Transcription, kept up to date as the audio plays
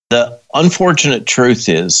unfortunate truth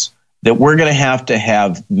is that we're going to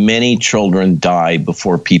have many children die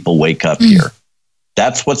before people wake up here.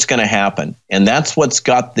 That's what's going to happen. And that's what's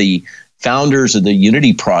got the founders of the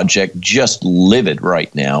Unity Project just livid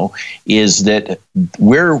right now, is that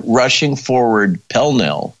we're rushing forward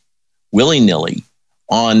pell-mell, willy-nilly,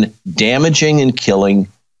 on damaging and killing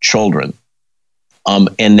children.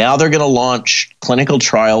 And now they're going to launch clinical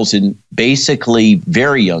trials in basically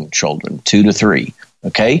very young children, 2 to 3.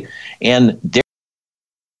 Okay. And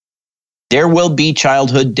there will be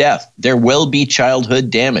childhood death. There will be childhood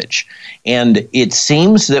damage. And it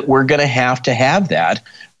seems that we're going to have that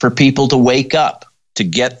for people to wake up, to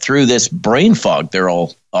get through this brain fog they're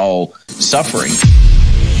all suffering.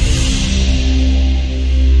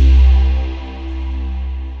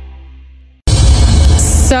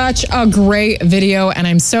 Such a great video, and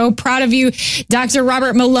I'm so proud of you, Dr.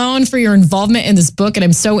 Robert Malone, for your involvement in this book, and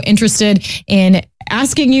I'm so interested in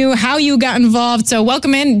asking you how you got involved. So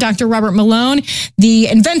welcome in, Dr. Robert Malone, the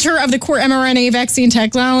inventor of the core mRNA vaccine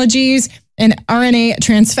technologies and RNA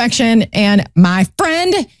transfection, and my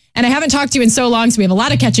friend. And I haven't talked to you in so long, so we have a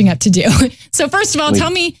lot of catching up to do. So first of all, tell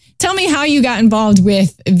me how you got involved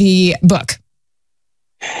with the book.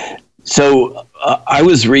 So I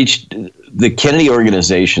was reached. The Kennedy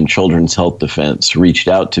Organization, Children's Health Defense, reached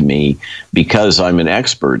out to me because I'm an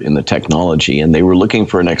expert in the technology, and they were looking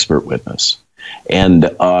for an expert witness. And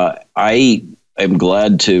I am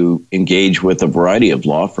glad to engage with a variety of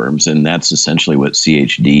law firms, and that's essentially what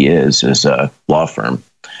CHD is a law firm.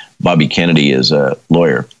 Bobby Kennedy is a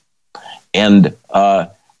lawyer. And I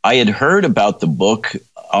had heard about the book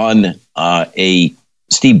on a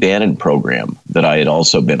Steve Bannon program that I had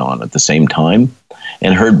also been on at the same time,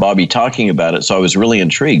 and heard Bobby talking about it. So I was really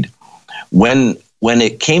intrigued. When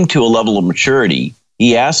it came to a level of maturity,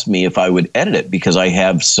 he asked me if I would edit it because I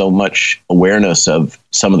have so much awareness of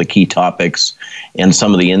some of the key topics and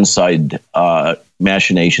some of the inside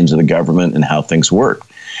machinations of the government and how things work.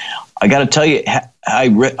 I got to tell you,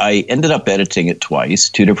 I ended up editing it twice,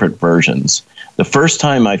 2 different versions. The first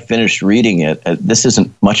time I finished reading it, this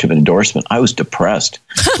isn't much of an endorsement, I was depressed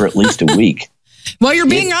for at least a week. Well, you're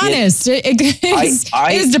being honest. It is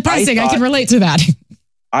depressing. I can relate to that.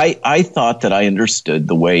 I thought that I understood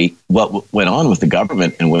the way what went on with the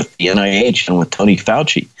government and with the NIH and with Tony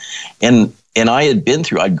Fauci. And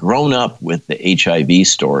I'd grown up with the HIV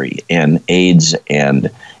story and AIDS and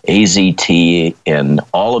AZT and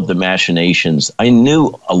all of the machinations. I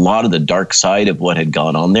knew a lot of the dark side of what had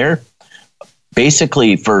gone on there,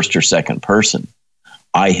 basically first or second person.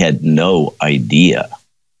 I had no idea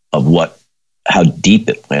of how deep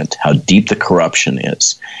it went, how deep the corruption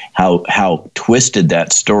is, how twisted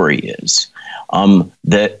that story is.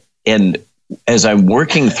 And as I'm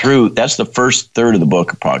working through, that's the first third of the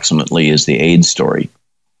book approximately, is the AIDS story,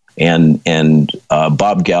 and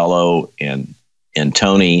Bob Gallo and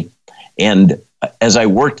Tony. And as I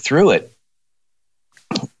worked through it,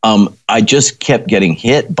 I just kept getting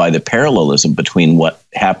hit by the parallelism between what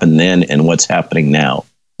happened then and what's happening now.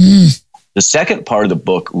 The second part of the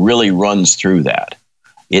book really runs through that.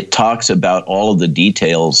 It talks about all of the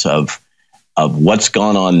details of what's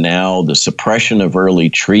gone on now, the suppression of early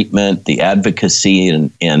treatment, the advocacy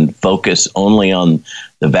and focus only on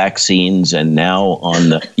the vaccines, and now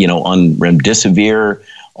on on remdesivir,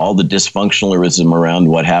 all the dysfunctionalism around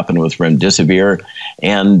what happened with remdesivir,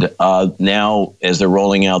 and now as they're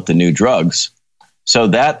rolling out the new drugs. So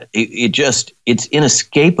that it's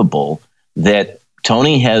inescapable that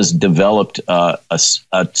Tony has developed a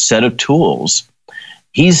set of tools.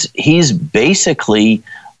 He's basically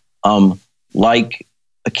like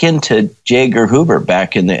akin to J. Edgar Hoover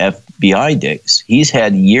back in the FBI days. He's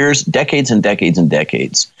had years, decades and decades and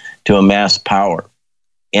decades to amass power,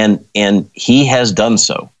 and he has done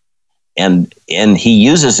so, and he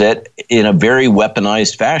uses it in a very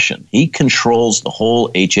weaponized fashion. He controls the whole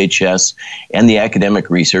HHS and the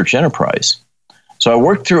academic research enterprise. So I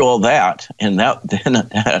worked through all that, and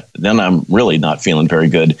then I'm really not feeling very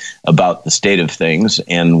good about the state of things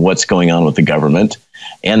and what's going on with the government.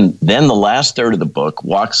 And then the last third of the book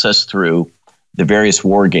walks us through the various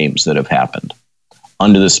war games that have happened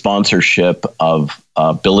under the sponsorship of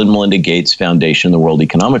Bill and Melinda Gates Foundation, the World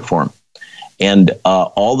Economic Forum. And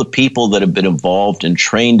all the people that have been involved and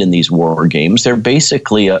trained in these war games, they're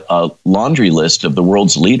basically a laundry list of the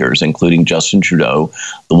world's leaders, including Justin Trudeau,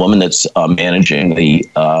 the woman that's managing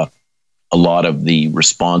a lot of the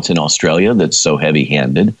response in Australia that's so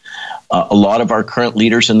heavy-handed, a lot of our current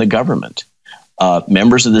leaders in the government,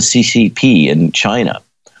 members of the CCP in China.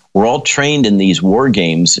 We're all trained in these war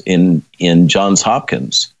games in Johns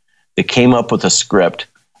Hopkins that came up with a script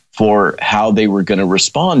for how they were going to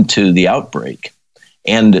respond to the outbreak.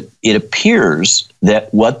 And it appears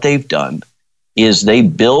that what they've done is they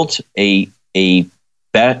built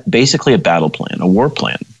basically a battle plan, a war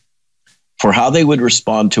plan for how they would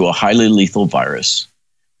respond to a highly lethal virus,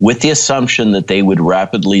 with the assumption that they would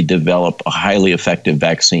rapidly develop a highly effective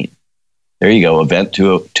vaccine. There you go, Event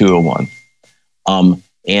 201.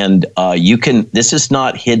 You can, this is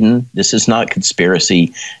not hidden. This is not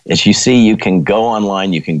conspiracy. As you see, you can go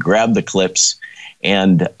online, you can grab the clips,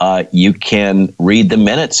 and you can read the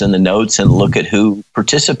minutes and the notes and look at who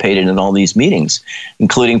participated in all these meetings,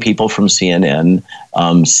 including people from CNN,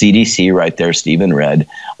 CDC right there, Stephen Redd.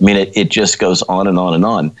 I mean, it just goes on and on and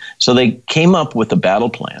on. So they came up with a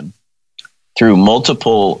battle plan through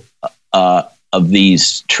multiple of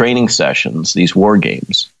these training sessions, these war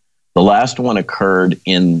games. The last one occurred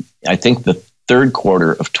in, I think, the third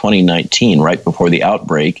quarter of 2019, right before the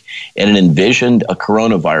outbreak, and it envisioned a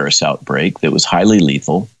coronavirus outbreak that was highly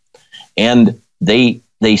lethal. And they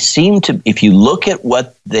seem to, if you look at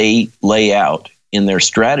what they lay out in their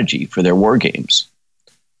strategy for their war games,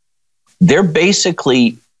 they're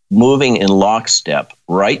basically moving in lockstep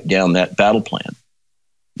right down that battle plan.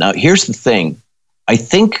 Now, here's the thing. I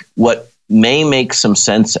think what may make some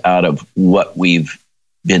sense out of what we've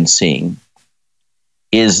been seeing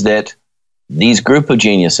is that these group of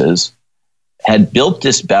geniuses had built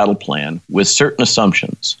this battle plan with certain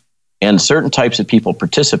assumptions and certain types of people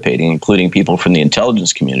participating, including people from the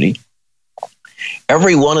intelligence community.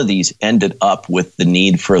 Every one of these ended up with the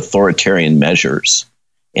need for authoritarian measures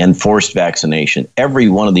and forced vaccination. Every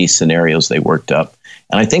one of these scenarios they worked up.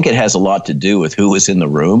 And I think it has a lot to do with who was in the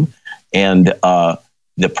room and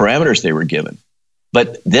the parameters they were given.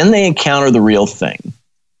 But then they encounter the real thing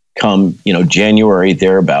come, January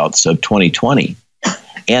thereabouts of 2020.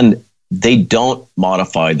 And they don't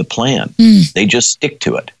modify the plan. They just stick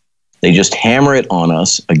to it. They just hammer it on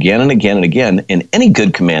us again and again and again. And any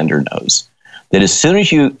good commander knows that as soon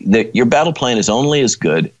as your battle plan is only as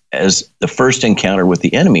good as the first encounter with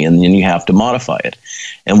the enemy, and then you have to modify it.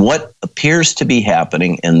 And what appears to be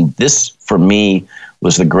happening, and this for me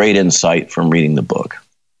was the great insight from reading the book,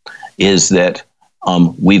 is that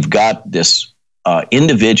we've got this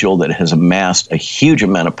individual that has amassed a huge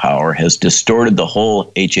amount of power, has distorted the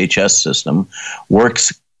whole HHS system,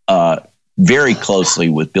 works very closely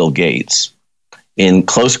with Bill Gates in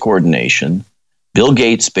close coordination. Bill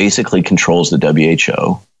Gates basically controls the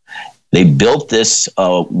WHO. They built this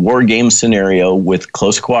war game scenario with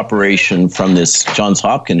close cooperation from this Johns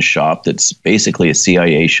Hopkins shop that's basically a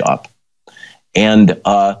CIA shop. And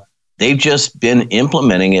they've just been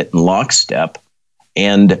implementing it in lockstep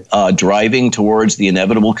and driving towards the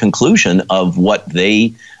inevitable conclusion of what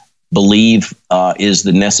they believe is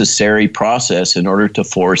the necessary process in order to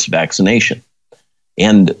force vaccination.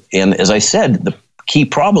 And as I said, the key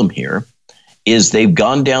problem here is they've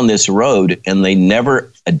gone down this road and they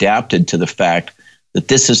never adapted to the fact that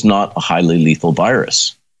this is not a highly lethal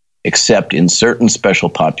virus, except in certain special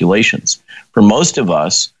populations. For most of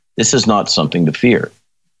us, this is not something to fear.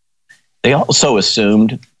 They also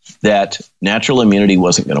assumed that natural immunity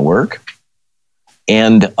wasn't going to work.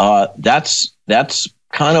 And that's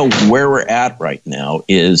kind of where we're at right now,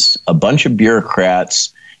 is a bunch of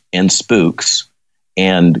bureaucrats and spooks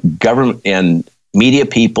and government and media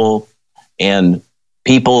people and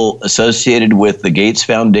people associated with the Gates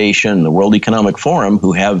Foundation, the World Economic Forum,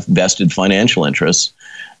 who have vested financial interests,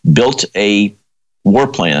 built a war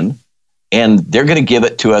plan, and they're going to give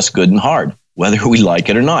it to us good and hard, whether we like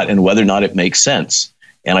it or not, and whether or not it makes sense.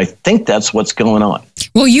 And I think that's what's going on.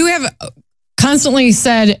 Well, you have constantly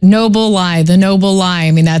said noble lie, the noble lie.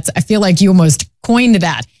 I mean, I feel like you almost coined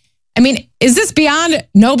that. I mean, is this beyond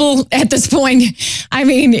noble at this point? I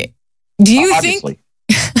mean, do you Obviously. think...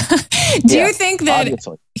 Do you think that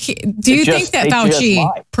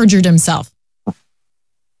Fauci perjured himself?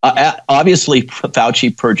 Obviously,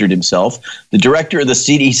 Fauci perjured himself. The director of the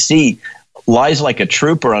CDC lies like a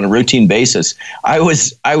trooper on a routine basis. I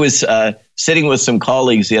was sitting with some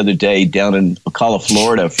colleagues the other day down in Ocala,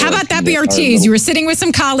 Florida. How about that be our tease? You were sitting with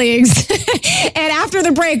some colleagues. And after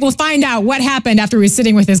the break, we'll find out what happened after he was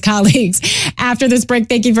sitting with his colleagues. After this break,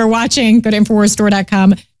 thank you for watching. Go to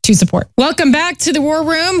InfoWarsStore.com to support. Welcome back to the War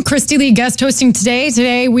Room. Christy Lee guest hosting today.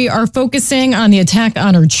 Today, we are focusing on the attack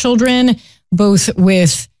on our children, both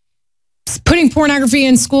with putting pornography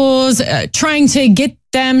in schools, trying to get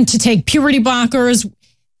them to take puberty blockers,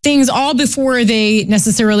 things all before they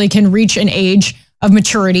necessarily can reach an age of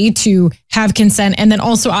maturity to have consent. And then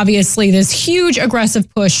also, obviously, this huge aggressive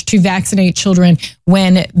push to vaccinate children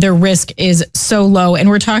when the risk is so low. And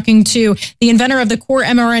we're talking to the inventor of the core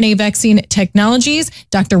mRNA vaccine technologies,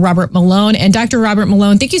 Dr. Robert Malone. And Dr. Robert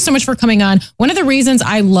Malone, thank you so much for coming on. One of the reasons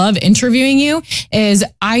I love interviewing you is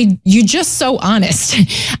you're just so honest.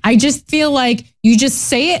 I just feel like you just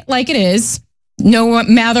say it like it is, no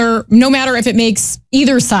matter if it makes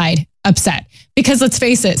either side upset. Because let's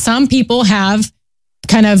face it, some people have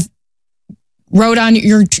kind of rode on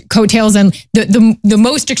your coattails, and the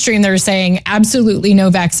most extreme, they're saying absolutely no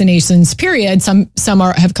vaccinations, period. Some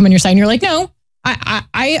have come on your side and you're like, no,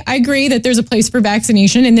 I agree that there's a place for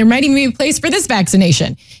vaccination, and there might even be a place for this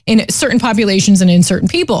vaccination in certain populations and in certain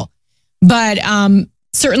people, but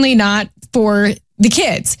certainly not for the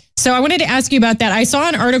kids. So I wanted to ask you about that. I saw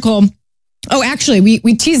an article. Oh, actually,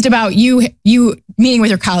 we teased about you meeting with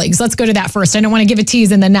your colleagues. Let's go to that first. I don't want to give a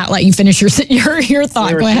tease and then not let you finish your thought.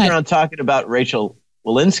 We were go sitting ahead. around talking about Rachel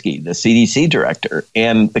Walensky, the CDC director,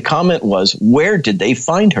 and the comment was, where did they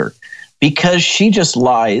find her? Because she just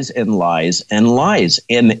lies and lies and lies,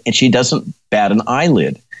 and she doesn't bat an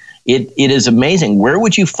eyelid. It is amazing. Where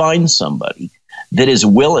would you find somebody that is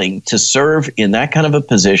willing to serve in that kind of a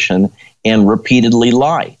position and repeatedly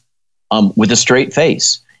lie with a straight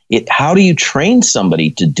face? How do you train somebody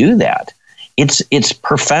to do that? It's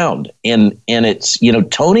profound. And it's,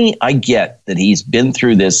 Tony, I get that he's been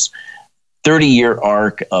through this 30-year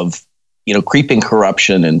arc of, creeping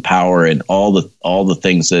corruption and power and all the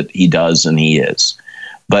things that he does and he is.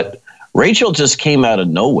 But Rachel just came out of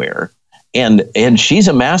nowhere, and she's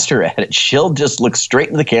a master at it. She'll just look straight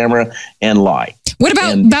into the camera and lie. What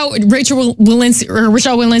about Rachel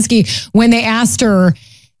Walensky, when they asked her,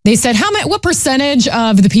 they said, what percentage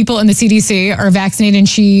of the people in the CDC are vaccinated? And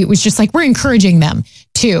she was just like, we're encouraging them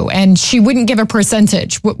to. And she wouldn't give a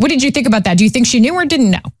percentage. What did you think about that? Do you think she knew or didn't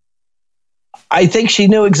know? I think she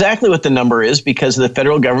knew exactly what the number is because the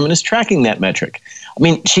federal government is tracking that metric. I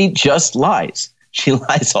mean, she just lies. She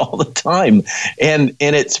lies all the time. And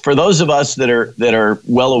it's for those of us that are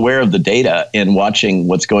well aware of the data and watching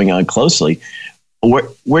what's going on closely,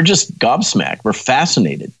 we're just gobsmacked. We're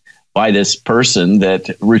fascinated by this person that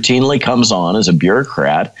routinely comes on as a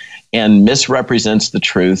bureaucrat and misrepresents the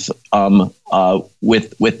truth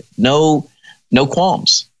with no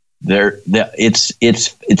qualms.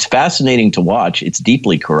 It's fascinating to watch. It's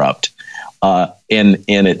deeply corrupt, and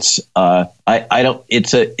it's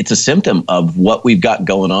it's a symptom of what we've got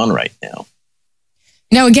going on right now.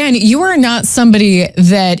 Now, again, you are not somebody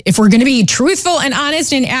that, if we're going to be truthful and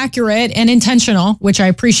honest and accurate and intentional, which I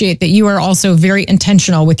appreciate that you are also very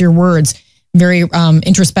intentional with your words, very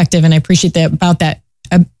introspective, and I appreciate that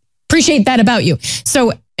about you.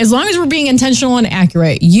 So as long as we're being intentional and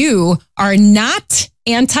accurate, you are not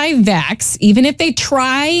anti-vax, even if they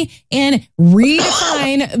try and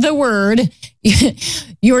redefine the word.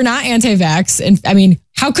 You're not anti-vax. And I mean,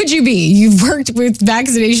 how could you be? You've worked with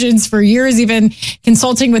vaccinations for years, even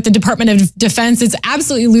consulting with the Department of Defense. It's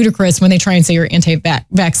absolutely ludicrous when they try and say you're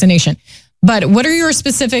anti-vaccination. But what are your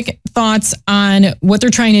specific thoughts on what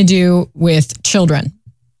they're trying to do with children?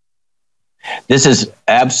 This is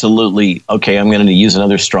absolutely, okay, I'm going to use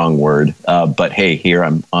another strong word, but hey, here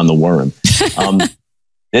I'm on the worm.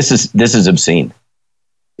 This is obscene.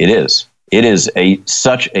 It is. It is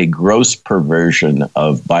such a gross perversion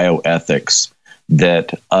of bioethics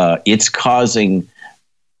that it's causing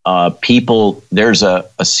people. There's a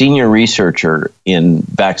senior researcher in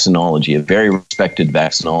vaccinology, a very respected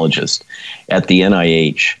vaccinologist at the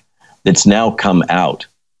NIH, that's now come out.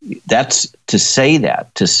 That's to say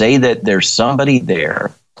that there's somebody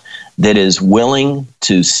there that is willing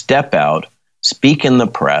to step out, speak in the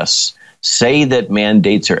press, say that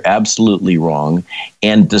mandates are absolutely wrong,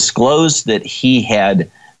 and disclose that he had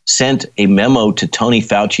sent a memo to Tony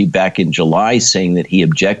Fauci back in July saying that he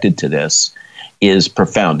objected to this is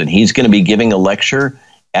profound. And he's going to be giving a lecture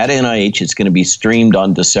at NIH. It's going to be streamed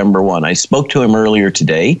on December 1. I spoke to him earlier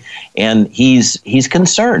today, and he's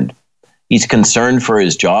concerned. He's concerned for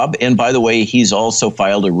his job. And by the way, he's also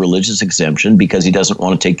filed a religious exemption because he doesn't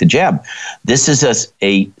want to take the jab. This is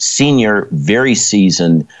a senior, very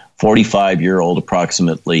seasoned, 45-year-old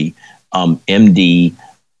approximately, MD,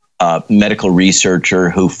 medical researcher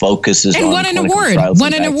who focuses on won an award.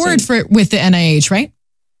 Won an award with the NIH, right?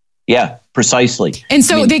 Yeah, precisely. And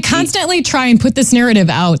so they constantly try and put this narrative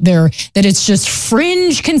out there that it's just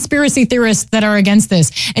fringe conspiracy theorists that are against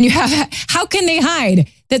this. And how can they hide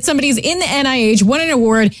that somebody's in the NIH, won an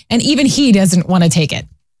award, and even he doesn't want to take it?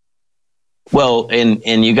 Well,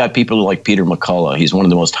 and you got people like Peter McCullough. He's one of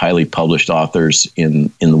the most highly published authors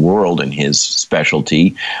in the world in his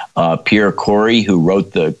specialty. Pierre Corey, who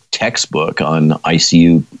wrote the textbook on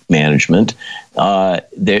ICU management.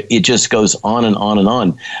 It just goes on and on and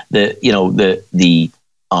on.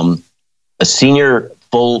 A senior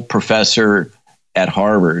full professor at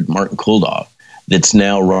Harvard, Martin Kulldorff, that's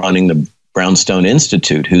now running the Brownstone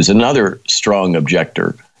Institute, who's another strong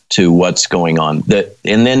objector to what's going on.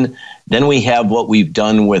 And then we have what we've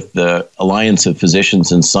done with the Alliance of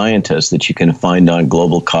Physicians and Scientists that you can find on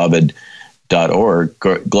globalcovid.org,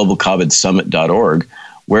 globalcovidsummit.org,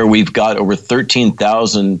 where we've got over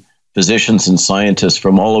 13,000 physicians and scientists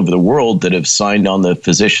from all over the world that have signed on the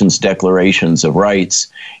Physicians' Declarations of Rights.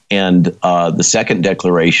 And the second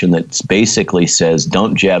declaration that basically says,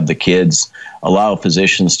 don't jab the kids, allow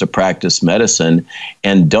physicians to practice medicine,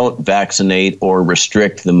 and don't vaccinate or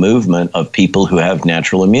restrict the movement of people who have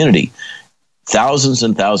natural immunity. Thousands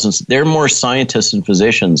and thousands. There are more scientists and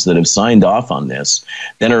physicians that have signed off on this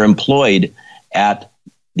than are employed at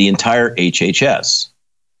the entire HHS.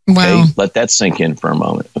 Wow. Okay? Let that sink in for a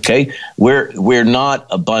moment. Okay, we're not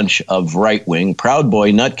a bunch of right-wing Proud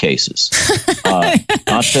Boy nutcases.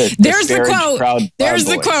 There's the quote. There's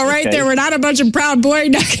the quote right there. We're not a bunch of Proud Boy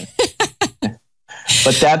nutcases.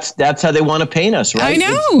 But that's how they want to paint us, right? I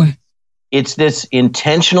know. It's this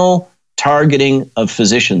intentional targeting of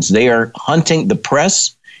physicians. They are hunting. The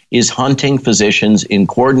press is hunting physicians in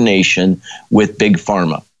coordination with big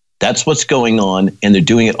pharma. That's what's going on, and they're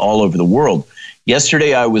doing it all over the world.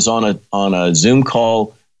 Yesterday, I was on a Zoom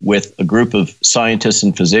call with a group of scientists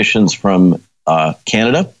and physicians from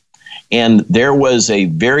Canada, and there was a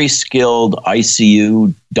very skilled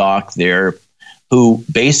ICU doc there who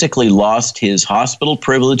basically lost his hospital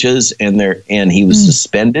privileges, and he was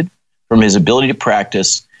suspended from his ability to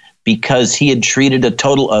practice because he had treated a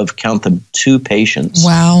total of, count them, 2 patients.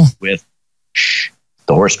 Wow. With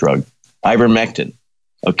the horse drug, ivermectin.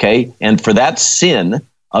 Okay, and for that sin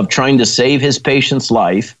of trying to save his patient's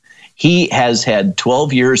life, he has had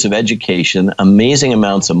 12 years of education, amazing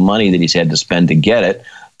amounts of money that he's had to spend to get it,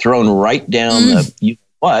 thrown right down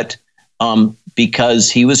because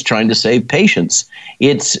he was trying to save patients.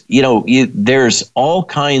 It's, there's all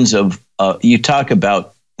kinds of, you talk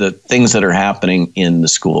about the things that are happening in the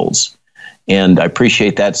schools. And I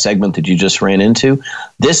appreciate that segment that you just ran into.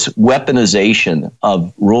 This weaponization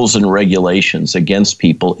of rules and regulations against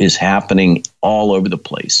people is happening all over the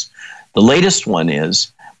place. The latest one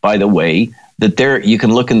is, by the way, that you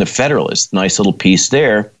can look in the Federalist, nice little piece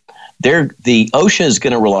there. The OSHA is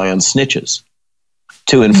going to rely on snitches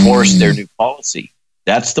to enforce their new policy.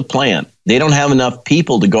 That's the plan. They don't have enough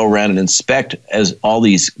people to go around and inspect as all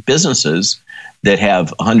these businesses that have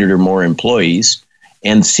 100 or more employees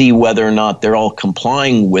and see whether or not they're all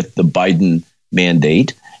complying with the Biden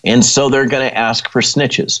mandate. And so they're going to ask for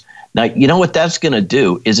snitches. Now, you know what that's going to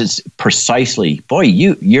do is it's precisely, boy,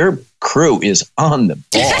 your crew is on the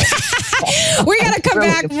ball. We got to come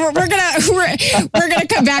back. We're going to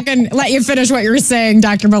come back and let you finish what you're saying,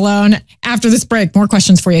 Dr. Malone, after this break. More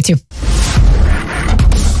questions for you, too.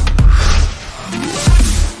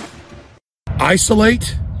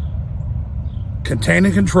 Isolate, contain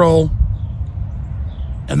and control,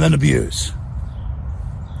 and then abuse.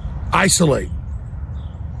 Isolate,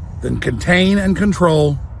 then contain and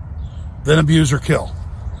control, then abuse or kill.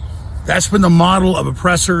 That's been the model of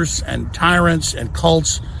oppressors and tyrants and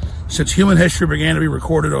cults since human history began to be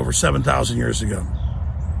recorded over 7,000 years ago.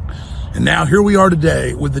 And now here we are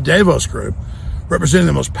today with the Davos Group, representing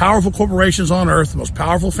the most powerful corporations on earth, the most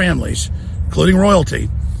powerful families, including royalty,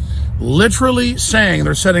 literally saying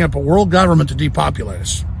they're setting up a world government to depopulate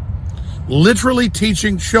us. Literally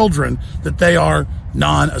teaching children that they are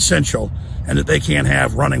non-essential and that they can't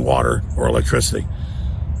have running water or electricity.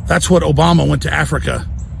 That's what Obama went to Africa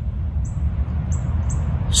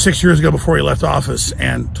 6 years ago before he left office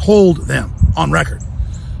and told them on record.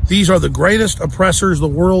 These are the greatest oppressors the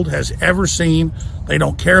world has ever seen. They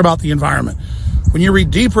don't care about the environment. When you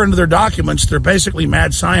read deeper into their documents, they're basically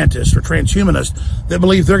mad scientists or transhumanists that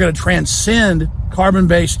believe they're going to transcend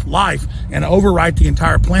carbon-based life and overwrite the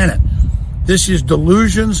entire planet. This is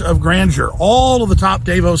delusions of grandeur. All of the top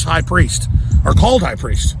Davos high priests are called high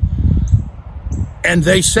priests. And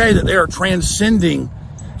they say that they are transcending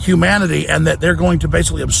humanity and that they're going to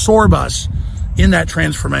basically absorb us in that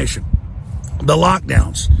transformation. The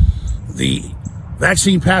lockdowns, the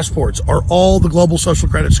vaccine passports are all the global social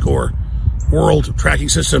credit score world tracking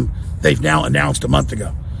system they've now announced a month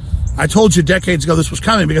ago. I told you decades ago this was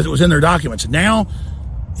coming because it was in their documents. Now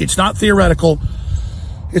it's not theoretical.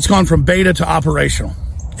 It's gone from beta to operational.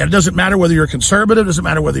 And it doesn't matter whether you're a conservative, it doesn't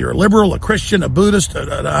matter whether you're a liberal, a Christian, a Buddhist,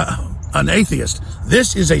 an atheist.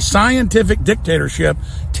 This is a scientific dictatorship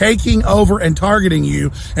taking over and targeting you,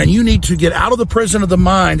 and you need to get out of the prison of the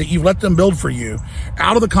mind that you've let them build for you,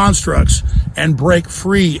 out of the constructs, and break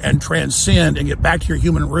free and transcend and get back to your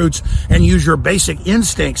human roots and use your basic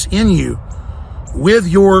instincts in you with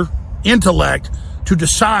your intellect to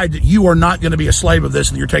decide that you are not going to be a slave of this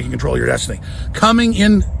and you're taking control of your destiny. Coming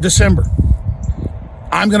in December,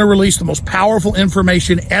 I'm going to release the most powerful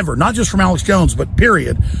information ever, not just from Alex Jones, but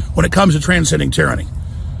period, when it comes to transcending tyranny.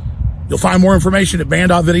 You'll find more information at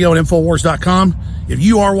band.video and Infowars.com. If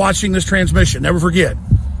you are watching this transmission, never forget,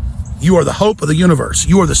 you are the hope of the universe.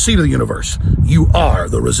 You are the seed of the universe. You are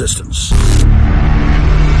the resistance.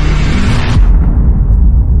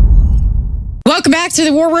 Welcome back to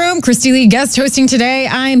the War Room. Christy Lee guest hosting today.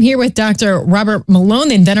 I am here with Dr. Robert Malone,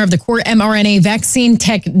 the inventor of the core mRNA vaccine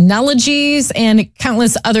technologies and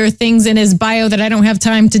countless other things in his bio that I don't have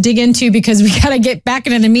time to dig into because we got to get back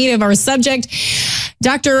into the meat of our subject.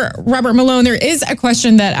 Dr. Robert Malone, there is a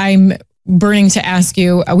question that I'm burning to ask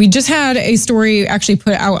you. We just had a story actually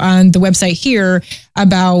put out on the website here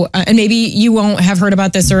about, and maybe you won't have heard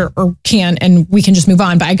about this or can, and we can just move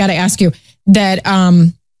on, but I got to ask you that,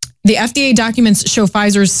 the FDA documents show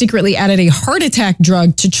Pfizer secretly added a heart attack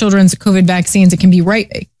drug to children's COVID vaccines. It can be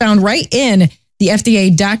found right in the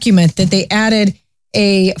FDA document that they added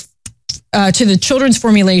to the children's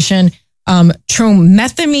formulation,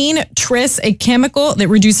 tromethamine tris, a chemical that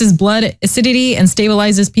reduces blood acidity and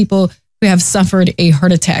stabilizes people who have suffered a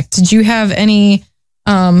heart attack. Did you have anything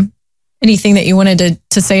that you wanted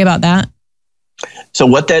to say about that? So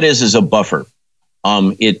what that is a buffer.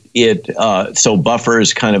 So buffer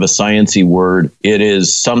is kind of a sciencey word. It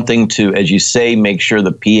is something to, as you say, make sure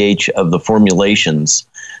the pH of the formulations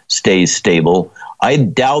stays stable. I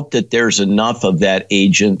doubt that there's enough of that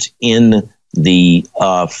agent in the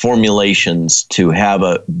formulations to have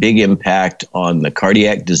a big impact on the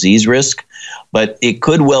cardiac disease risk, but it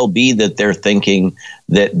could well be that they're thinking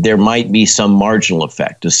that there might be some marginal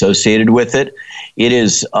effect associated with it. It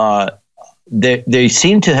is, They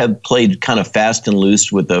seem to have played kind of fast and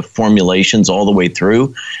loose with the formulations all the way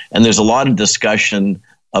through. And there's a lot of discussion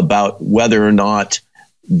about whether or not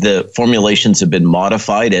the formulations have been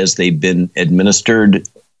modified as they've been administered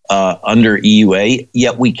under EUA,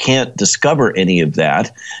 yet we can't discover any of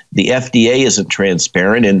that. The FDA isn't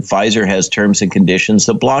transparent, and Pfizer has terms and conditions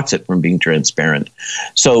that blocks it from being transparent.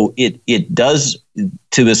 So it does,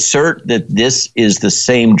 to assert that this is the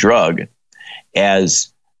same drug as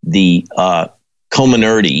the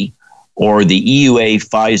Comirnaty or the EUA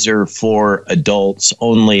Pfizer for adults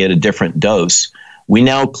only at a different dose, we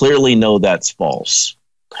now clearly know that's false.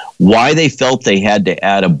 Why they felt they had to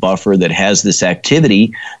add a buffer that has this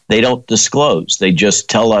activity, they don't disclose. They just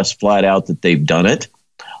tell us flat out that they've done it.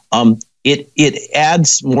 It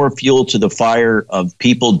adds more fuel to the fire of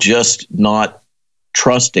people just not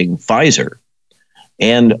trusting Pfizer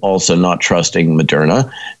and also not trusting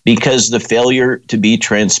Moderna, because the failure to be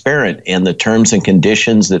transparent and the terms and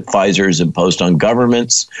conditions that Pfizer has imposed on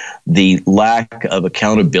governments, the lack of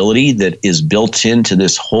accountability that is built into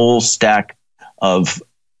this whole stack of,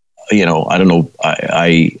 I don't know,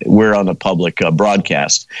 we're on a public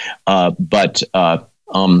broadcast, but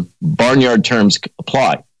barnyard terms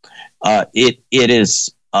apply. It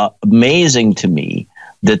is amazing to me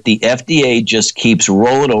that the FDA just keeps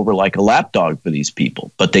rolling over like a lapdog for these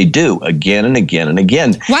people. But they do again and again and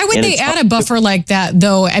again. Why would they add a buffer like that,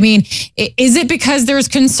 though? I mean, is it because there's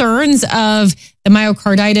concerns of the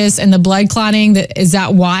myocarditis and the blood clotting? Is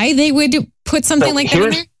that why they would put something like that in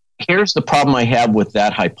there? Here's the problem I have with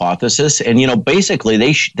that hypothesis. And, basically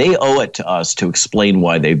they owe it to us to explain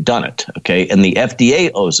why they've done it. Okay. And the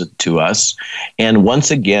FDA owes it to us. And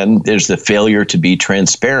once again, there's the failure to be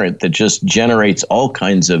transparent that just generates all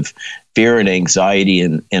kinds of fear and anxiety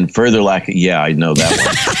and further lack of, yeah, I know that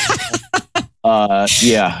one.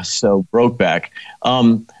 So Brokeback.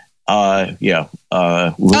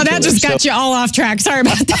 That just got you all off track. Sorry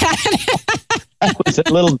about that. That was a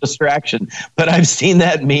little distraction, but I've seen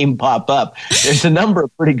that meme pop up. There's a number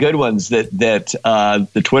of pretty good ones that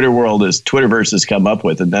the Twitter world Twitterverse has come up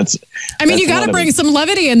with, and that's. I mean, you got to bring some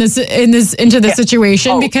levity into the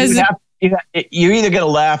situation because you're either going to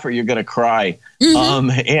laugh or you're going to cry,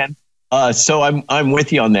 so I'm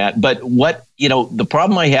with you on that. But what the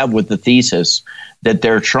problem I have with the thesis that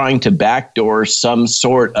they're trying to backdoor some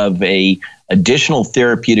sort of a additional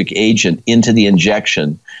therapeutic agent into the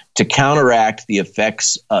injection to counteract the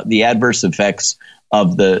effects, the adverse effects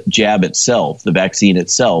of the jab itself, the vaccine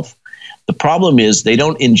itself. The problem is they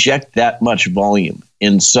don't inject that much volume.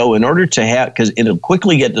 And so in order to have, because it'll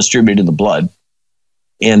quickly get distributed in the blood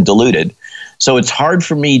and diluted. So it's hard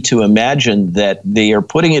for me to imagine that they are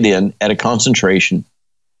putting it in at a concentration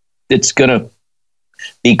that's going to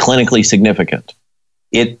be clinically significant.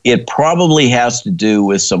 It probably has to do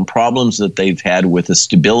with some problems that they've had with the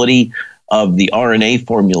stability of the RNA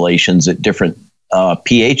formulations at different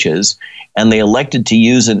pHs, and they elected to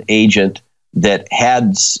use an agent that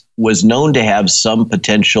was known to have some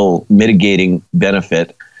potential mitigating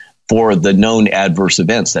benefit for the known adverse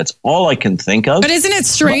events. That's all I can think of. But isn't it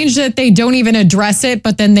strange that they don't even address it,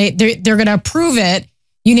 but then they're going to approve it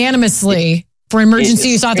unanimously for emergency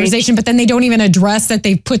use authorization, but then they don't even address that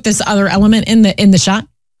they've put this other element in the shot?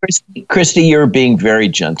 Christy, you're being very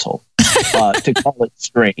gentle to call it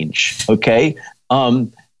strange. Okay.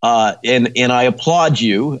 And I applaud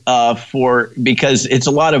you because it's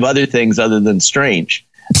a lot of other things other than strange.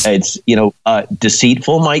 It's,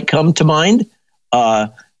 deceitful might come to mind.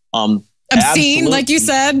 Obscene, like you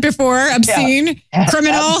said before, obscene,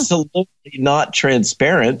 criminal. Absolutely not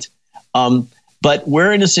transparent. But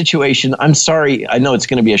we're in a situation, I'm sorry, I know it's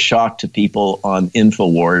going to be a shock to people on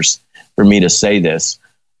InfoWars for me to say this.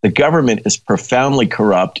 The government is profoundly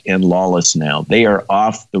corrupt and lawless now. They are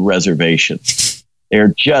off the reservation.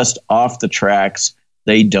 They're just off the tracks.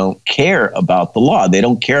 They don't care about the law. They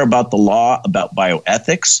don't care about the law about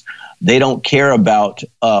bioethics. They don't care about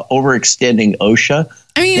overextending OSHA.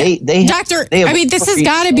 I mean, this has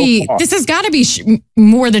got to be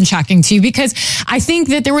more than shocking to you, because I think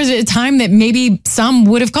that there was a time that maybe some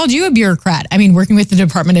would have called you a bureaucrat. I mean, working with the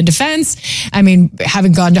Department of Defense, I mean,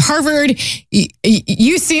 having gone to Harvard,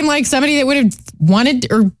 you seem like somebody that would have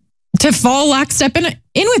wanted or to fall lockstep in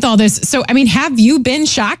with all this. So, I mean, have you been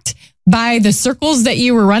shocked by the circles that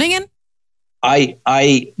you were running in?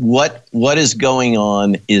 What is going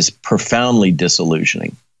on is profoundly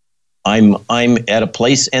disillusioning. I'm at a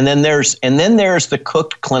place, and then there's the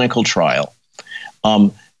Cook clinical trial,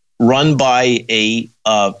 run by a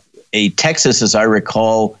Texas, as I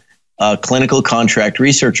recall, clinical contract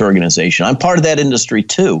research organization. I'm part of that industry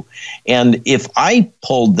too, and if I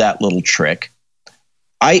pulled that little trick,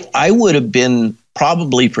 I would have been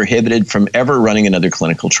probably prohibited from ever running another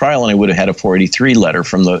clinical trial, and I would have had a 483 letter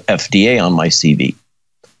from the FDA on my CV.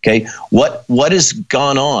 Okay, what has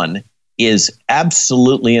gone on is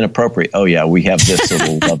absolutely inappropriate. Oh yeah, we have this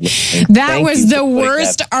little lovely thing. That was the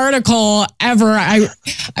worst article ever.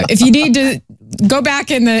 If you need to go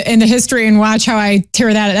back in the history and watch how I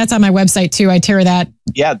tear that's on my website too. I tear that.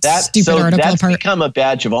 Yeah, stupid article that's apart. Become a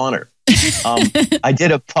badge of honor. I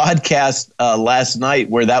did a podcast last night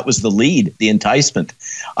where that was the lead, the enticement.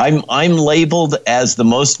 I'm labeled as the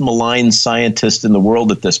most maligned scientist in the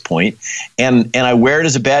world at this point, and I wear it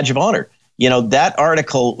as a badge of honor. That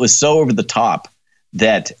article was so over the top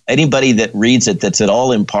that anybody that reads it that's at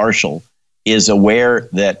all impartial is aware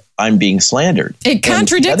that I'm being slandered. It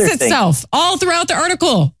contradicts itself all throughout the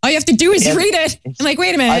article. All you have to do is read it. I'm like,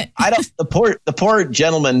 wait a minute. The poor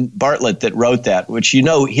gentleman Bartlett that wrote that, which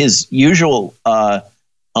his usual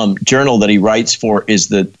journal that he writes for is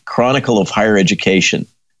the Chronicle of Higher Education.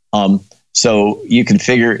 So you can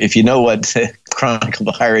figure, if you know what Chronicle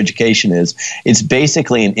of Higher Education is, it's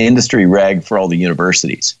basically an industry rag for all the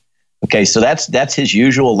universities. Okay, so that's his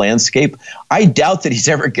usual landscape. I doubt that he's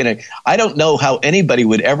ever going to, I don't know how anybody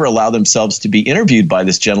would ever allow themselves to be interviewed by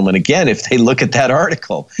this gentleman again if they look at that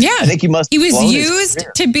article. Yeah, I think he was used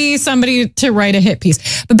to be somebody to write a hit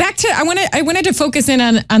piece. But back to, I wanted to focus in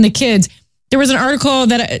on the kids. There was an article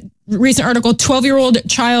recent article, 12-year-old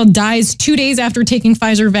child dies 2 days after taking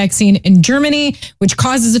Pfizer vaccine in Germany, which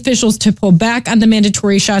causes officials to pull back on the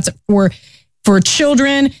mandatory shots for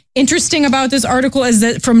children. Interesting about this article is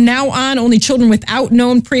that from now on, only children without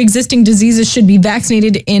known pre-existing diseases should be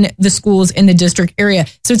vaccinated in the schools in the district area.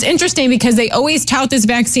 So it's interesting because they always tout this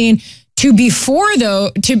vaccine to be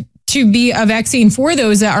a vaccine for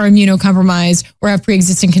those that are immunocompromised or have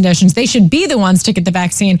pre-existing conditions. They should be the ones to get the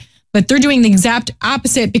vaccine. But they're doing the exact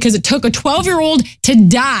opposite because it took a 12-year-old to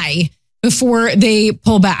die before they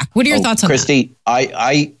pull back. What are your thoughts on Christy,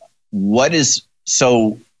 that?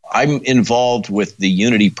 So I'm involved with the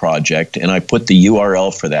Unity Project, and I put the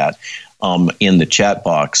URL for that in the chat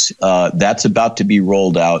box. That's about to be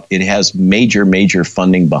rolled out. It has major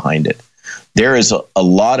funding behind it. There is a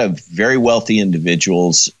lot of very wealthy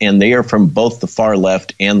individuals, and they are from both the far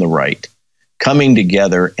left and the right, coming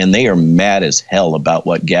together, and they are mad as hell about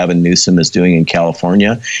what Gavin Newsom is doing in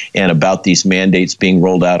California and about these mandates being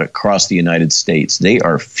rolled out across the United States. They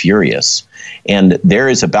are furious. And there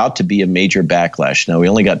is about to be a major backlash. Now, we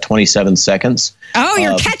only got 27 seconds. Oh,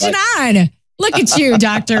 you're catching on. Look at you,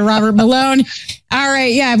 Dr. Robert Malone. All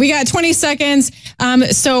right. Yeah, we got 20 seconds.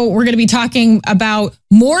 So we're going to be talking about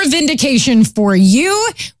more vindication for you,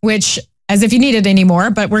 which as if you need it anymore,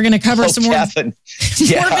 but we're going to cover some more, more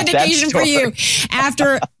vindication for you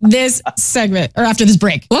after this segment or after this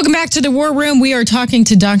break. Welcome back to the War Room. We are talking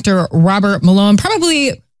to Dr. Robert Malone,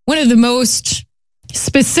 probably one of the most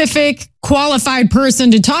specific, qualified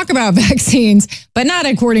person to talk about vaccines, but not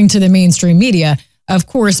according to the mainstream media, of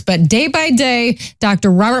course. But day by day, Dr.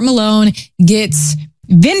 Robert Malone gets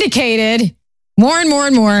vindicated more and more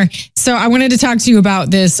and more. So I wanted to talk to you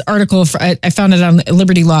about this article. I found it on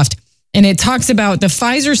Liberty Loft, and it talks about the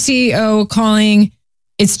Pfizer CEO calling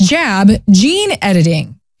its jab gene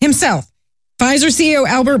editing himself. Pfizer CEO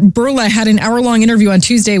Albert Bourla had an hour-long interview on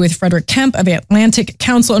Tuesday with Frederick Kemp of Atlantic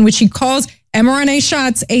Council in which he calls mRNA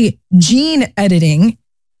shots a gene editing,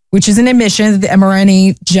 which is an admission that the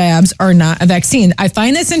mRNA jabs are not a vaccine. I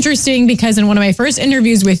find this interesting because in one of my first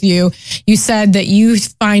interviews with you, you said that you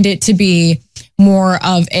find it to be more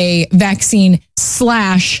of a vaccine /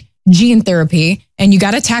 gene therapy, and you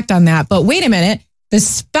got attacked on that. But wait a minute, the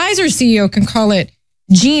Pfizer CEO can call it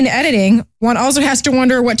gene editing. One also has to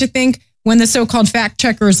wonder what to think when the so-called fact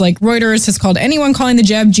checkers like Reuters has called anyone calling the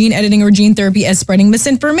jab gene editing or gene therapy as spreading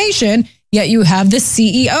misinformation, yet you have the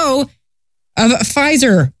CEO of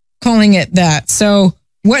Pfizer calling it that. So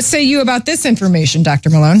what say you about this information,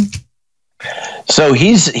 Dr. Malone? So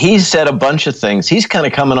he's said a bunch of things. He's kind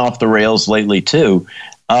of coming off the rails lately, too.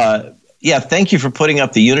 Yeah, thank you for putting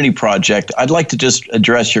up the Unity Project. I'd like to just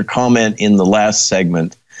address your comment in the last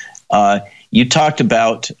segment. You talked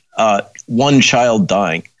about one child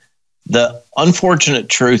dying. The unfortunate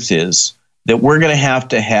truth is that we're going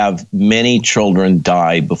to have many children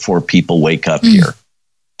die before people wake up here.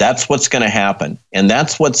 That's what's going to happen. And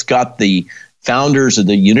that's what's got the founders of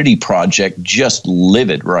the Unity Project just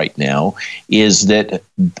livid right now, is that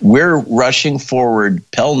we're rushing forward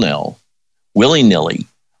pell-mell, willy-nilly,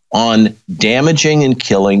 on damaging and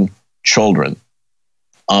killing children.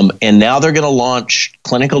 And now they're going to launch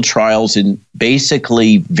clinical trials in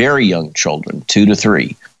basically very young children, 2 to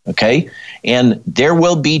 3. Okay. And there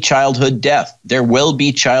will be childhood death. There will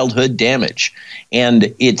be childhood damage.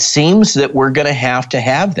 And it seems that we're going to have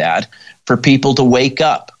that for people to wake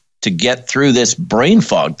up, to get through this brain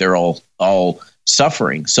fog they're all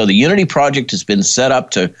suffering. So the Unity Project has been set up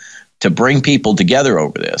to bring people together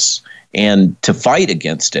over this and to fight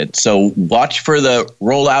against it. So watch for the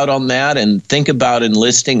rollout on that and think about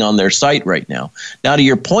enlisting on their site right now. Now, to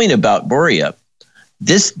your point about Bourla,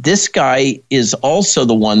 this guy is also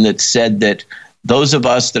the one that said that those of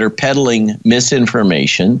us that are peddling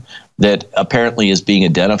misinformation that apparently is being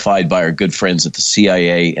identified by our good friends at the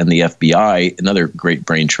CIA and the FBI, another great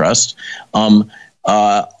brain trust, we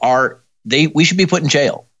should be put in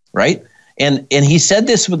jail, right? And he said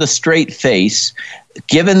this with a straight face,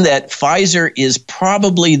 given that Pfizer is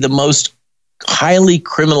probably the most highly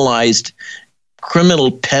criminalized criminal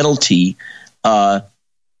penalty. How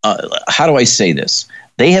do I say this?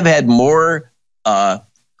 They have had more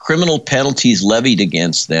criminal penalties levied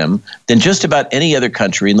against them than just about any other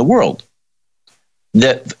country in the world.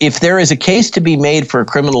 That if there is a case to be made for a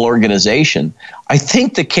criminal organization, I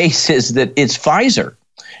think the case is that it's Pfizer.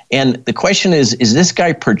 And the question is this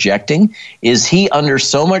guy projecting? Is he under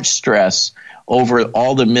so much stress over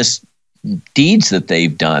all the misdeeds that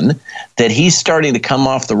they've done that he's starting to come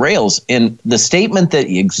off the rails? And the statement that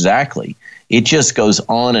exactly, it just goes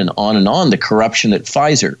on and on and on. The corruption at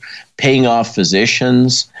Pfizer, paying off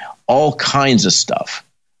physicians, all kinds of stuff.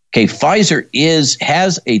 Okay, Pfizer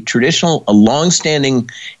has a longstanding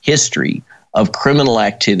history of criminal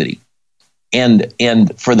activity. And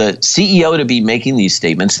for the CEO to be making these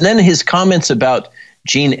statements, and then his comments about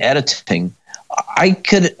gene editing, I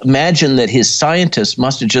could imagine that his scientists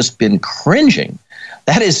must have just been cringing.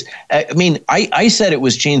 That is, I said it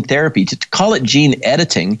was gene therapy. To call it gene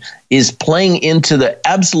editing is playing into the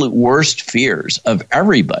absolute worst fears of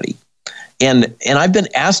everybody. And I've been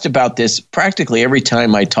asked about this practically every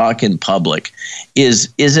time I talk in public. Is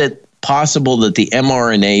it possible that the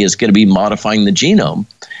mRNA is going to be modifying the genome?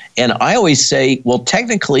 And I always say, well,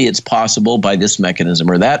 technically it's possible by this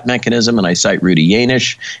mechanism or that mechanism. And I cite Rudy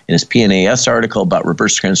Yanish in his PNAS article about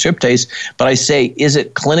reverse transcriptase. But I say, is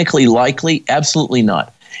it clinically likely? Absolutely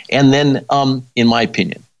not. And then, in my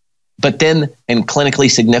opinion, but then, and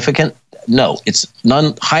clinically significant? No, it's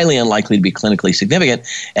highly unlikely to be clinically significant.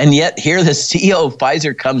 And yet here the CEO of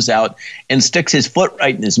Pfizer comes out and sticks his foot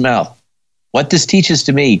right in his mouth. What this teaches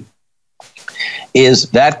to me is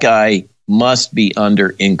that guy must be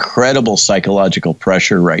under incredible psychological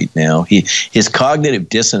pressure right now. His cognitive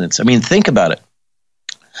dissonance. I mean, think about it.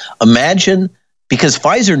 Imagine, because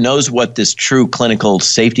Pfizer knows what this true clinical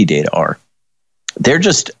safety data are. They're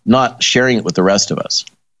just not sharing it with the rest of us.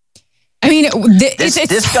 I mean,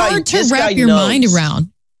 it's hard to wrap your mind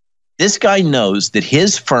around. This guy knows that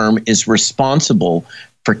his firm is responsible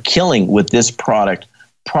for killing with this product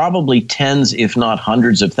probably tens, if not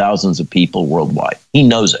hundreds of thousands of people worldwide. He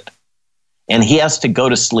knows it. And he has to go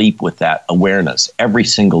to sleep with that awareness every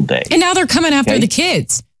single day. And now they're coming after the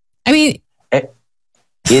kids. I mean, it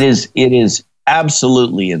is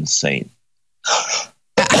absolutely insane.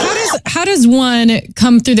 How does one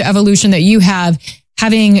come through the evolution that you have,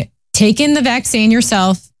 having taken the vaccine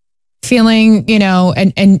yourself, feeling,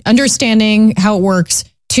 and understanding how it works,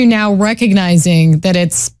 to now recognizing that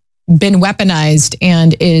it's been weaponized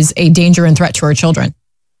and is a danger and threat to our children?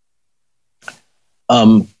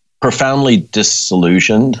 Profoundly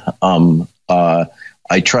disillusioned.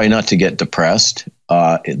 I try not to get depressed.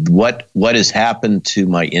 What has happened to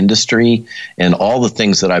my industry and all the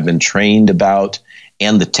things that I've been trained about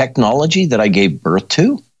and the technology that I gave birth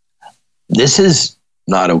to, this is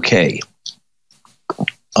not okay.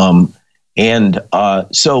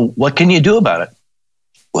 So what can you do about it?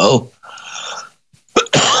 Well,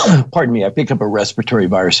 pardon me, I picked up a respiratory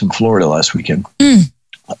virus in Florida last weekend. You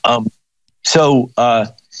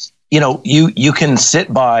can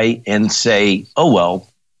sit by and say, oh, well,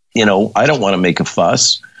 I don't want to make a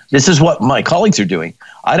fuss. This is what my colleagues are doing.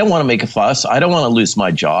 I don't want to make a fuss. I don't want to lose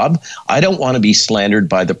my job. I don't want to be slandered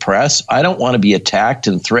by the press. I don't want to be attacked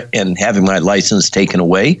and having my license taken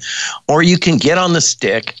away. Or you can get on the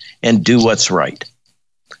stick and do what's right.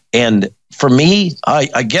 And for me,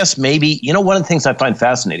 I guess maybe, one of the things I find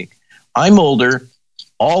fascinating, I'm older.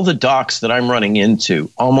 All the docs that I'm running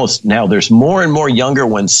into, almost now, there's more and more younger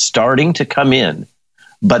ones starting to come in,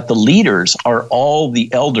 but the leaders are all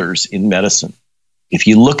the elders in medicine. If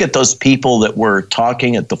you look at those people that were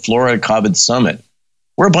talking at the Florida COVID Summit,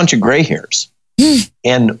 we're a bunch of gray hairs.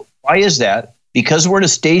 And why is that? Because we're at a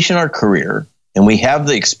stage in our career and we have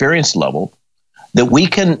the experience level that we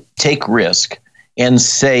can take risk and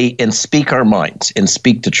say and speak our minds and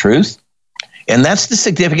speak the truth. And that's the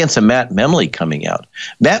significance of Matt Memley coming out.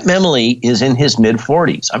 Matt Memley is in his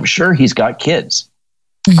mid-40s. I'm sure he's got kids.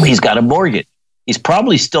 He's got a mortgage. He's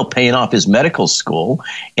probably still paying off his medical school.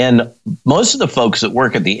 And most of the folks that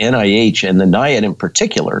work at the NIH and the NIAID in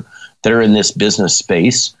particular that are in this business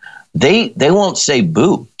space, they won't say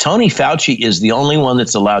boo. Tony Fauci is the only one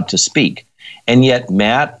that's allowed to speak. And yet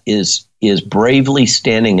Matt is bravely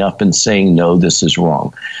standing up and saying, no, this is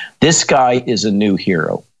wrong. This guy is a new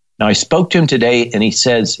hero. Now, I spoke to him today, and he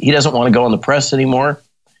says he doesn't want to go on the press anymore.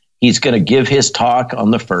 He's going to give his talk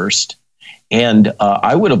on the 1st. And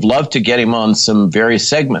I would have loved to get him on some various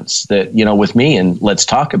segments that, with me, and let's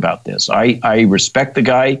talk about this. I respect the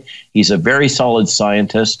guy. He's a very solid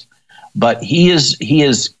scientist, but he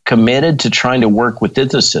is committed to trying to work within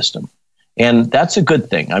the system. And that's a good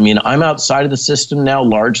thing. I mean, I'm outside of the system now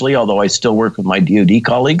largely, although I still work with my DoD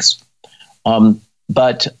colleagues.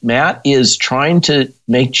 But Matt is trying to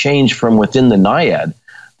make change from within the NIAID.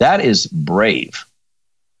 That is brave.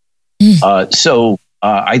 So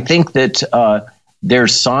I think that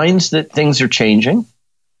there's signs that things are changing.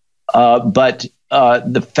 But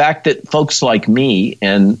the fact that folks like me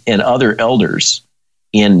and other elders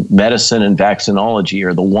in medicine and vaccinology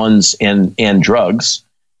are the ones, and drugs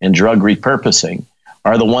and drug repurposing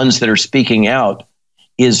are the ones that are speaking out,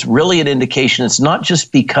 is really an indication. It's not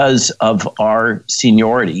just because of our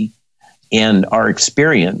seniority and our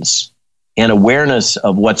experience and awareness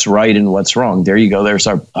of what's right and what's wrong. There you go. There's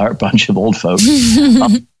our bunch of old folks.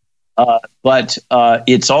 But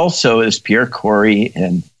it's also, as Pierre Corey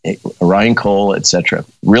and Ryan Cole, et cetera,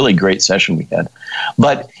 really great session we had.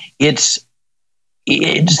 But it's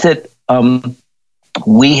that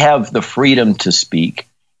we have the freedom to speak.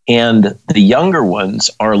 And the younger ones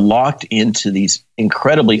are locked into these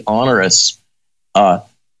incredibly onerous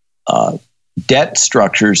debt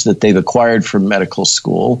structures that they've acquired from medical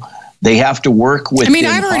school. They have to work with.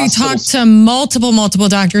 I've already talked to multiple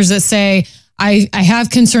doctors that say, I have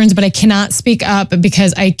concerns, but I cannot speak up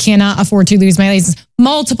because I cannot afford to lose my license.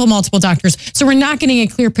 Multiple doctors. So we're not getting a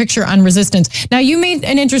clear picture on resistance. Now, you made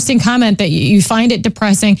an interesting comment that you find it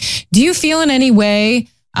depressing. Do you feel in any way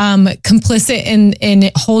complicit in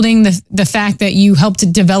holding the fact that you helped to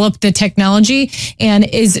develop the technology? And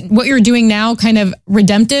is what you're doing now kind of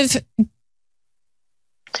redemptive?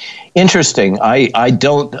 Interesting. I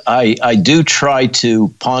do try to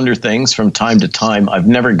ponder things from time to time. I've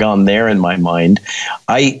never gone there in my mind.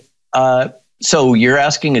 So you're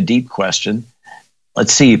asking a deep question.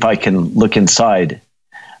 Let's see if I can look inside.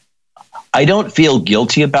 I don't feel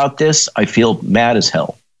guilty about this. I feel mad as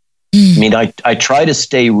hell. I mean, I try to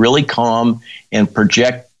stay really calm and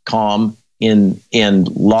project calm in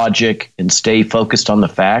logic and stay focused on the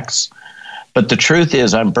facts. But the truth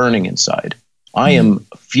is I'm burning inside. I am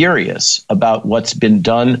furious about what's been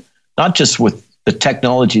done, not just with the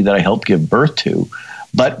technology that I helped give birth to,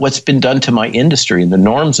 but what's been done to my industry and the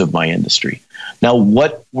norms of my industry. Now,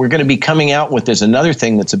 what we're going to be coming out with is another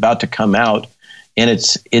thing that's about to come out, and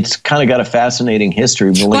it's kind of got a fascinating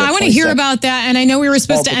history. Well, I want to hear about that, and I know we were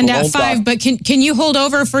supposed to end at 5, but can you hold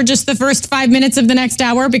over for just the first 5 minutes of the next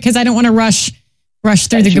hour, because I don't want to rush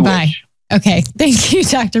through the goodbye. Okay, thank you,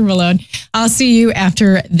 Dr. Malone. I'll see you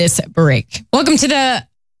after this break. Welcome to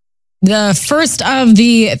the first of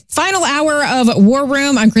the final hour of War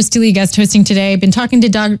Room. I'm Christy Lee, guest hosting today. I've been talking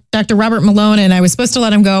to Dr. Robert Malone, and I was supposed to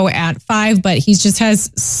let him go at 5, but he just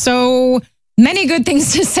has so many good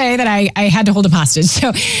things to say that I had to hold him hostage.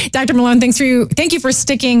 So, Dr. Malone, thank you for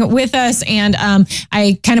sticking with us. And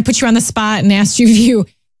I kind of put you on the spot and asked you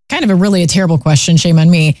kind of a terrible question, shame on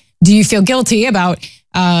me. Do you feel guilty about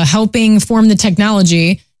helping form the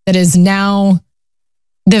technology that is now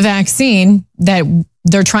the vaccine that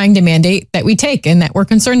they're trying to mandate that we take and that we're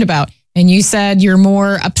concerned about? And you said you're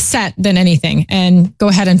more upset than anything. And go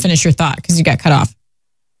ahead and finish your thought, because you got cut off.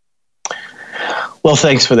 Well,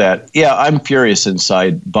 thanks for that. Yeah, I'm furious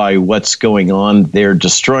inside by what's going on. They're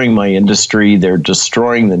destroying my industry. They're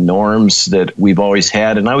destroying the norms that we've always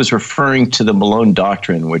had. And I was referring to the Malone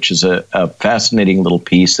Doctrine, which is a fascinating little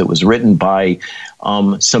piece that was written by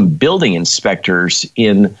some building inspectors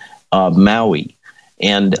in Maui.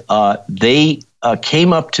 And they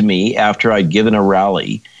came up to me after I'd given a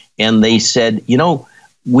rally, and they said,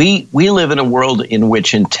 we live in a world in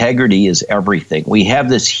which integrity is everything. We have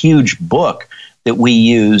this huge book that we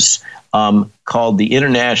use called the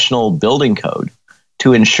International Building Code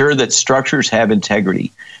to ensure that structures have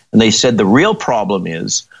integrity. And they said the real problem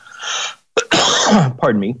is,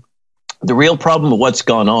 pardon me, the real problem of what's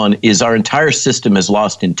gone on is our entire system has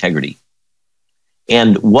lost integrity.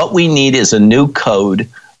 And what we need is a new code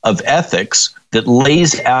of ethics that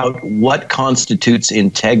lays out what constitutes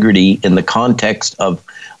integrity in the context of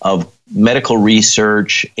medical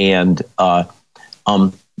research and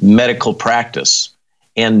medical practice.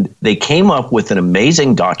 And they came up with an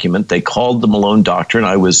amazing document they called the Malone Doctrine.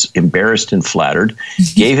 I was embarrassed and flattered,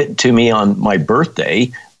 gave it to me on my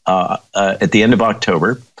birthday at the end of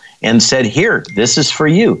October, and said, here, this is for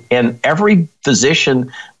you. And every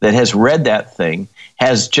physician that has read that thing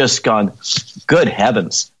has just gone, good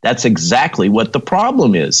heavens, that's exactly what the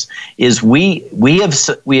problem is we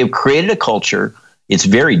have created a culture, it's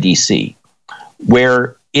very DC,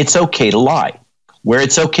 where it's okay to lie, where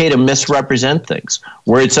it's okay to misrepresent things,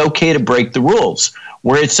 where it's okay to break the rules,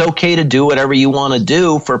 where it's okay to do whatever you want to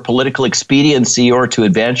do for political expediency or to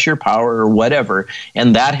advance your power or whatever.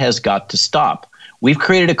 And that has got to stop. We've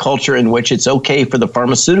created a culture in which it's okay for the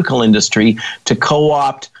pharmaceutical industry to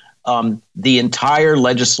co-opt the entire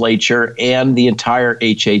legislature and the entire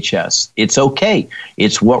HHS. It's okay.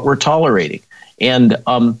 It's what we're tolerating. And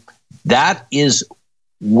that is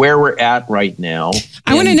where we're at right now.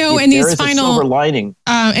 I want to know in these final silver lining.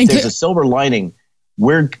 There's a silver lining.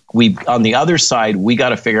 We on the other side, we got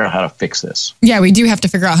to figure out how to fix this. Yeah, we do have to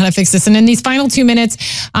figure out how to fix this. And in these final 2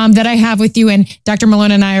 minutes that I have with you, and Dr.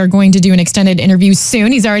 Malone and I are going to do an extended interview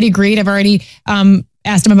soon. He's already agreed. I've already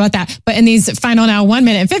asked him about that. But in these final now 1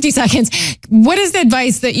 minute and 50 seconds, what is the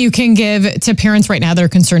advice that you can give to parents right now that are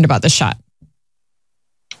concerned about the shot?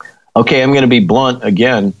 Okay, I'm going to be blunt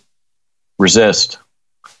again. Resist.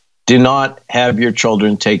 Do not have your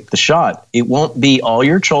children take the shot. It won't be all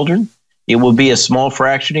your children. It will be a small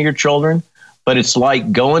fraction of your children, but it's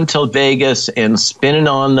like going to Vegas and spinning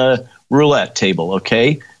on the roulette table,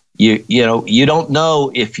 okay? You don't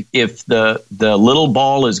know if the little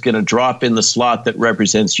ball is going to drop in the slot that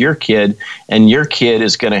represents your kid, and your kid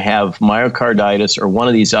is going to have myocarditis or one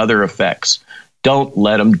of these other effects. Don't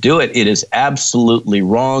let them do it. It is absolutely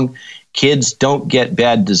wrong. Kids don't get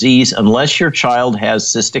bad disease unless your child has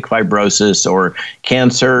cystic fibrosis or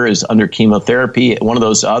cancer, is under chemotherapy, one of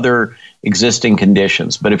those other existing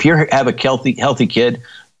conditions. But if you have a healthy kid,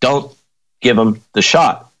 don't give them the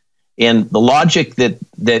shot. And the logic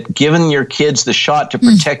that giving your kids the shot to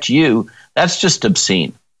protect you, that's just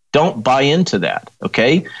obscene. Don't buy into that,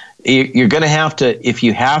 okay? You're going to have to, if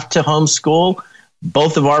you have to homeschool,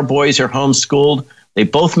 both of our boys are homeschooled. They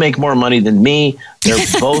both make more money than me. They're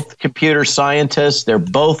both computer scientists. They're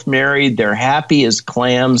both married. They're happy as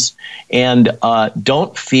clams. And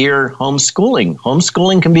don't fear homeschooling.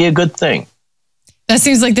 Homeschooling can be a good thing. That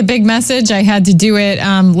seems like the big message. I had to do it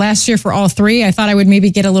last year for all three. I thought I would maybe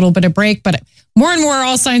get a little bit of break, but more and more,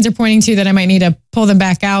 all signs are pointing to that I might need to pull them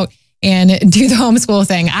back out and do the homeschool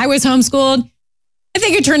thing. I was homeschooled. I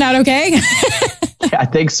think it turned out okay. I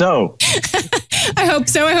think so. I hope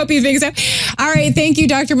so. I hope you think so. All right. Thank you,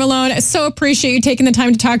 Dr. Malone. I so appreciate you taking the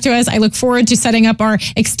time to talk to us. I look forward to setting up our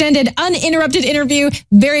extended, uninterrupted interview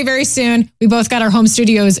very, very soon. We both got our home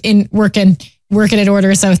studios working in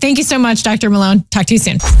order. So thank you so much, Dr. Malone. Talk to you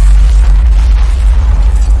soon.